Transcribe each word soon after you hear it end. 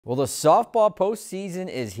Well, the softball postseason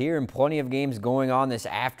is here and plenty of games going on this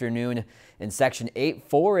afternoon. In Section 8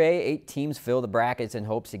 4A, 8 teams fill the brackets in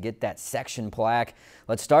hopes to get that section plaque.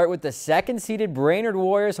 Let's start with the second-seeded Brainerd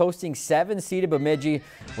Warriors hosting 7-seeded Bemidji.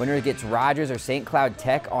 Winner gets Rogers or St. Cloud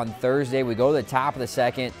Tech on Thursday. We go to the top of the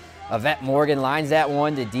second. Yvette Morgan lines that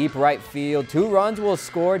one to deep right field. 2 runs will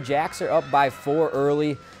score. Jacks are up by 4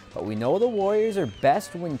 early, but we know the Warriors are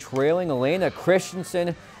best when trailing. Elena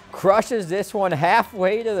Christensen crushes this one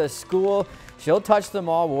halfway to the school. She'll touch them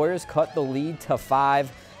all. Warriors cut the lead to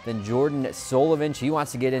 5. Then Jordan Sullivan, she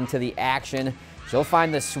wants to get into the action. She'll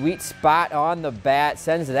find the sweet spot on the bat.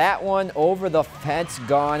 Sends that one over the fence,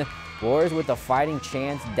 gone. Warriors with a fighting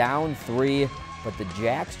chance, down 3. But the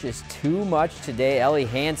Jacks just too much today. Ellie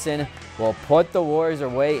Hansen will put the Warriors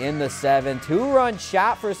away in the 7. 2-run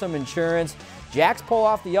shot for some insurance. Jacks pull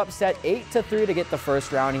off the upset 8-3 to get the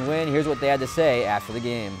first rounding win. Here's what they had to say after the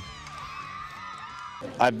game.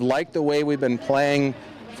 I've liked the way we've been playing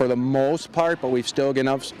for the most part, but we've still given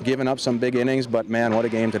up some big innings. But man, what a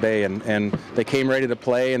game today. And they came ready to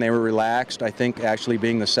play and they were relaxed. I think actually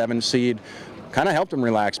being the 7 seed kind of helped them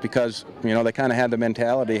relax because, you know, they kind of had the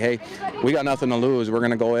mentality, hey, we got nothing to lose. We're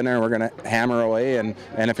going to go in there and we're going to hammer away. And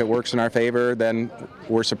if it works in our favor, then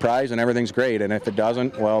we're surprised and everything's great. And if it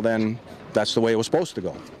doesn't, well, then that's the way it was supposed to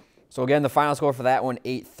go. So again, the final score for that one,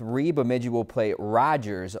 8-3. Bemidji will play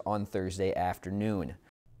Rogers on Thursday afternoon.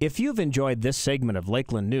 If you've enjoyed this segment of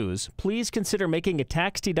Lakeland News, please consider making a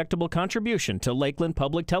tax-deductible contribution to Lakeland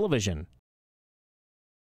Public Television.